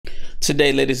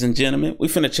Today, ladies and gentlemen, we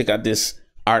finna check out this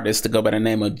artist to go by the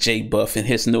name of J Buff and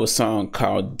his newest song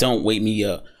called Don't Wake Me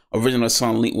Up. Original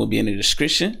song link will be in the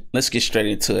description. Let's get straight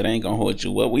into it. I ain't gonna hold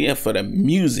you up. We here for the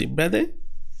music, brother.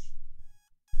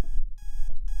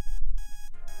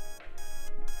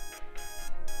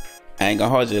 I ain't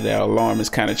gonna hold you. That alarm is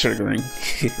kind of triggering.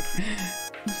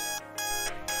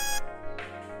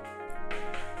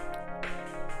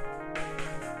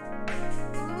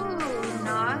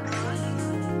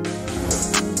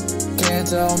 Can't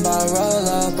tell I'm about to roll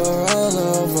up or roll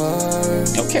over.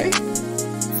 Okay.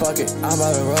 Fuck it, I'm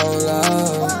about to roll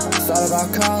up. Thought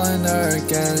about calling her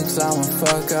again, cause I'm a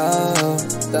fuck up.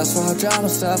 That's why I drown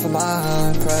myself in my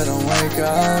heart, pray don't wake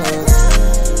up.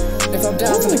 If I'm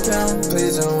down for the count,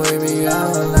 please don't wake me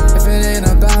up. If it ain't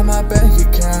about my bank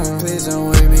account, please don't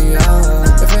wake me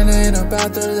up. If it ain't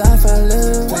about the life I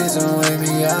live, please don't wake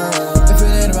me up. If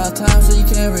it ain't about time so you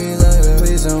can't relive,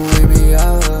 please don't wake me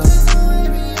up.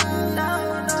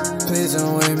 Please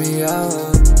don't wake me up.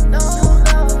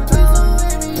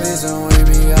 Please don't wake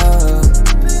me up.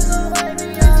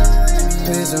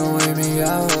 Please don't wake me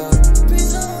up.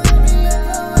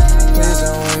 Please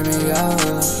don't wake me up.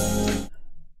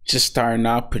 Just starting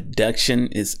off, production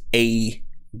is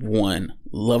A1.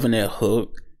 Loving that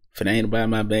hook. If it ain't about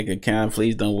my bank account,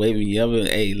 please don't wake me up.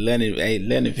 Hey, let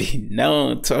it be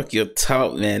known. Talk your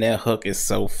talk, man. That hook is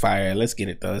so fire. Let's get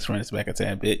it though. Let's run this back a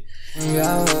tad bit.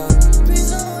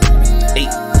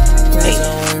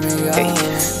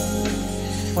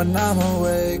 When I'm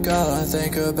awake, all I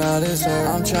think about is her.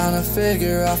 I'm trying to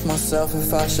figure out myself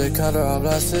if I should cut her or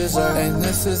bless her. And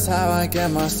this is how I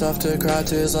get myself to cry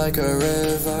tears like a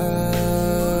river.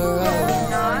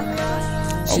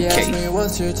 She asked me,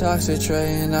 what's your toxic trait?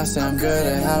 And I say I'm good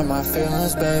at hiding my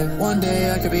feelings, babe. One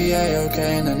day I could be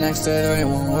A-okay, and the next day there ain't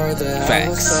one word that I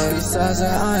will say. Besides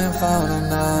that, I am falling, I'm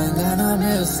not, and then I'm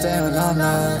here to stay when I'm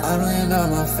not. I don't even know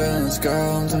my feelings,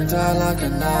 girl, I'm tongue-tied like a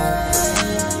knot.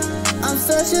 I'm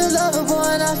such a lover boy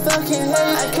and I fucking hate it.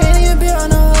 I can't even be on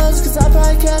the hoes cause I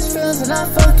probably catch feelings and I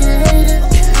fucking hate it.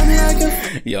 I'm like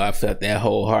a yo, I felt that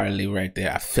wholeheartedly right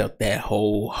there. I felt that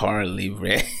wholeheartedly,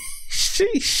 right?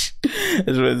 Sheesh.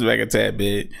 Let's run this back a tad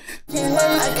bit.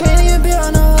 I can't even be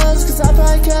on the hoes cause I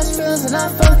probably catch feelings and I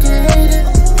fucking hate it.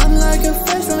 I'm like a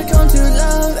fish when it comes to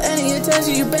love. Any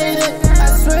attention you bait it.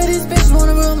 I swear these bitches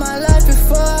wanna ruin my life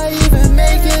before I even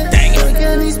make it. Dang it. Looking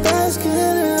at these bars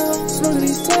can't help. Smoking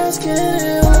these tears can't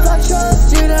help. If I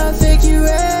trust you, don't think you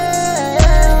real.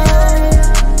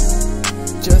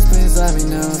 Just please let me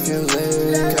know if you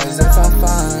leave. Cause if I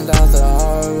find out the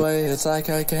hard way, it's like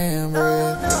I can't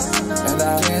breathe. And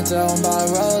I can't tell I'm about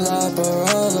to roll up or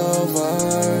roll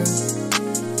over.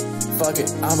 Fuck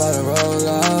it, I'm about to roll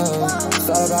up.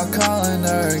 Thought about calling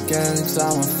her again, cause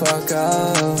I'm a fuck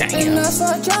up. And that's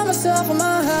why I drown myself in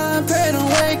my heart, pray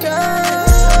don't wake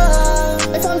up.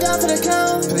 If I'm down for the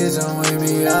count, please don't wake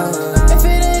me up. If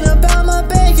it ain't about my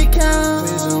bank account,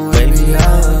 please don't wake me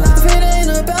up. If it ain't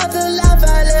about the life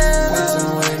I live, please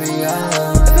don't wake me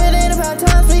up. If it ain't about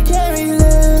times we can't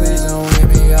relive, please don't wake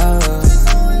me up.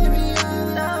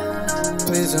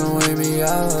 Please don't wake me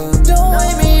up. Don't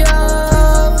wake me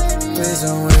up. Please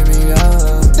don't wake me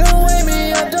up. Don't wake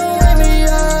me up. Don't wake me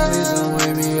up. Please don't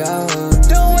wake me up.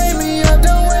 Don't wake me up.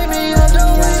 Don't wake me up.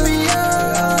 Don't wake me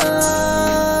up.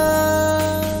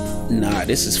 Nah,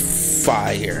 this is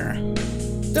fire.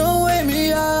 Don't wake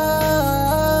me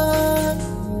up.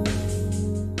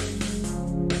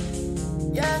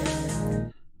 Yeah.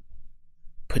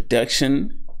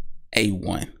 Production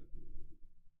A1.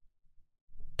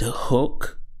 The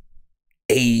hook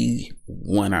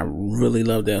A1. I really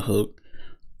love that hook.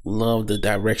 Love the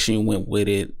direction you went with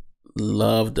it.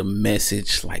 Love the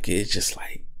message. Like, it's just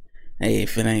like, hey,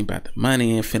 if it ain't about the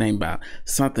money, if it ain't about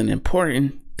something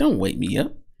important, don't wake me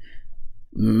up.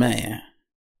 Man,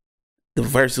 the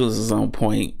verses was on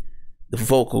point. The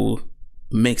vocal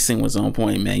mixing was on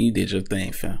point, man. You did your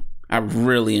thing, fam. I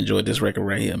really enjoyed this record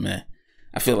right here, man.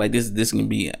 I feel like this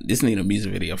need a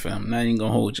music video, fam. I'm not even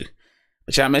gonna hold you.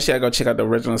 But y'all make sure y'all go check out the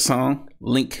original song.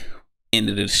 Link in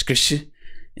the description.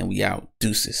 And we out.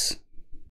 Deuces.